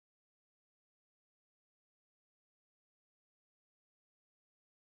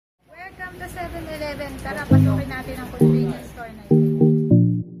from the 7-Eleven. Tara, pasukin natin ang convenience store na ito.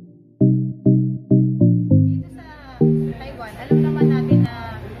 Dito sa Taiwan, alam naman natin na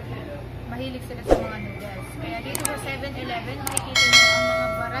mahilig sila sa mga noodles. Kaya dito sa 7-Eleven, makikita nyo ang mga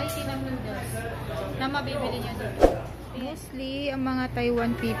variety ng noodles na mabibili nyo dito. Mostly, ang mga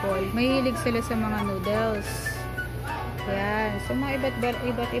Taiwan people, mahilig sila sa mga noodles. Yan. So, mga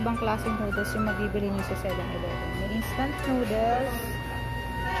iba't ibang klaseng noodles yung mabibili nyo sa 7-Eleven. May instant noodles,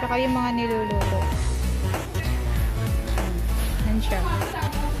 tsaka yung mga niluluto. Yan siya.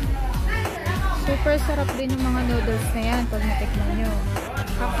 Super sarap din yung mga noodles na yan pag natikman nyo.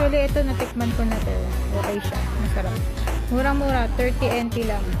 Actually, ito natikman ko na to. Okay siya. Masarap. Murang-mura. 30 NT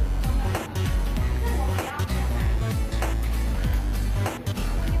lang.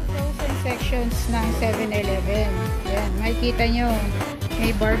 Sections ng 7-Eleven. Yan, makikita nyo. May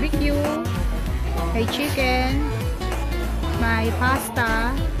barbecue, may chicken, may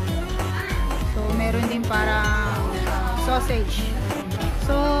pasta. So, meron din parang sausage.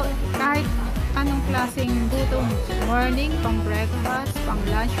 So, kahit anong klaseng gutom, morning, pang breakfast, pang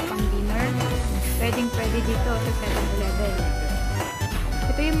lunch, pang dinner, pwede dito sa 7-Eleven.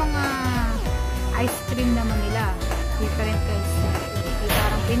 Ito yung mga ice cream naman nila. Different kinds.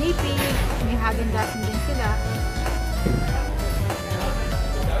 Parang pinipi, may Häagen-Dazs din sila.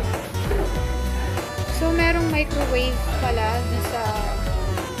 So, merong microwave pala dun sa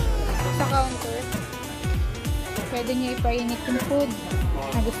counter. Pwede nyo ipainit yung food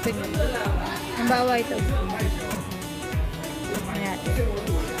na gusto nyo. Halimbawa ito. Ayan.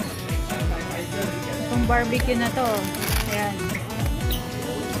 Itong barbecue na to. Ayan.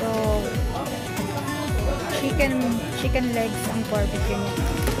 So, chicken legs ang barbecue niya.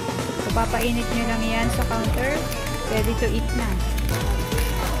 So, papainit nyo lang yan sa counter. Ready to eat na.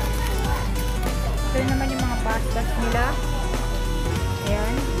 Ito naman yung mga pastas nila.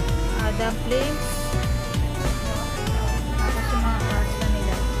 Ayan. Dumplings. Tapos yung mga pasta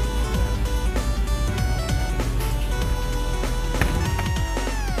nila.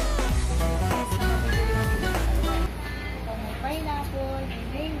 May pineapple, may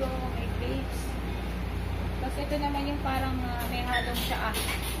mango, may grapes. Tapos ito naman yung parang may halong tsaa.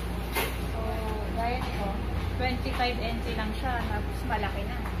 So, gaya nito, 25 NT lang siya. Tapos malaki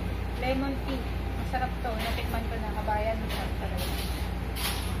na. Lemon tea. Masarap to. Natikman ko na. Kabayan. Masarap talaga.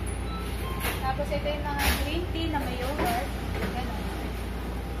 Tapos ito yung mga green tea na may yogurt. Ganun.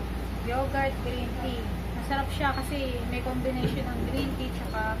 Yogurt, green tea. Masarap siya kasi may combination ng green tea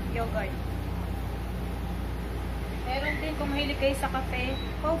tsaka yogurt. Meron din kung mahilig kayo sa kape,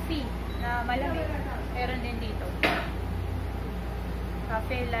 coffee na malamig. Meron din dito.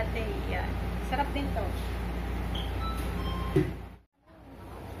 Cafe latte. Yan. Sarap din to.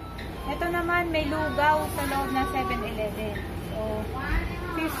 Ito naman, may lugaw sa loob ng 7-Eleven. So,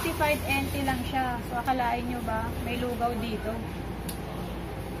 55 NT lang siya. So, akalain nyo ba, may lugaw dito.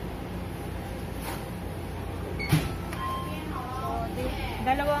 So,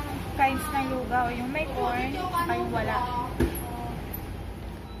 dalawang kinds ng lugaw. Yung may corn, ay wala.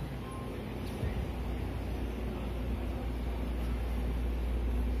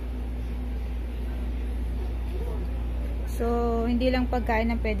 So, hindi lang pagkain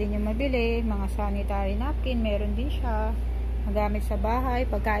ang pwede nyo mabili. Mga sanitary napkin, meron din siya. Magamit sa bahay.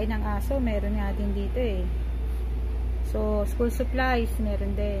 Pagkain ng aso, meron nga din dito eh. So, school supplies,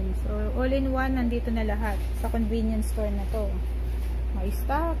 meron din. So, all in one, nandito na lahat. Sa convenience store na to. May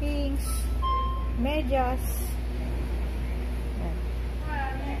stockings, medyas. Yan.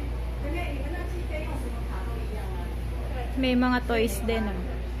 May mga toys din ah.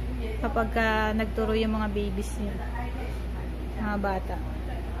 Kapag nagturo yung mga babies niyo. Mga bata.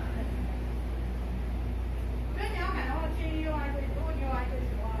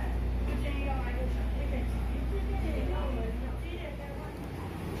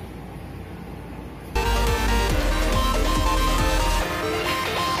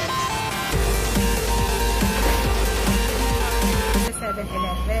 Sa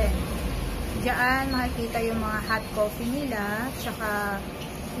 7-Eleven. Diyan makikita yung mga hot coffee nila, tsaka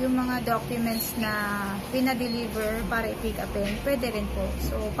yung mga documents na pinadeliver para i-pick upin, pwede rin po.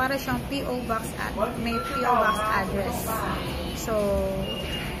 So, para siyang PO Box may PO Box address. So,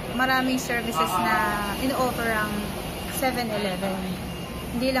 maraming services na in-offer ang 7-Eleven.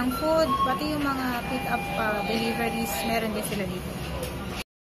 Hindi lang food, pati yung mga pick up deliveries, meron din sila dito.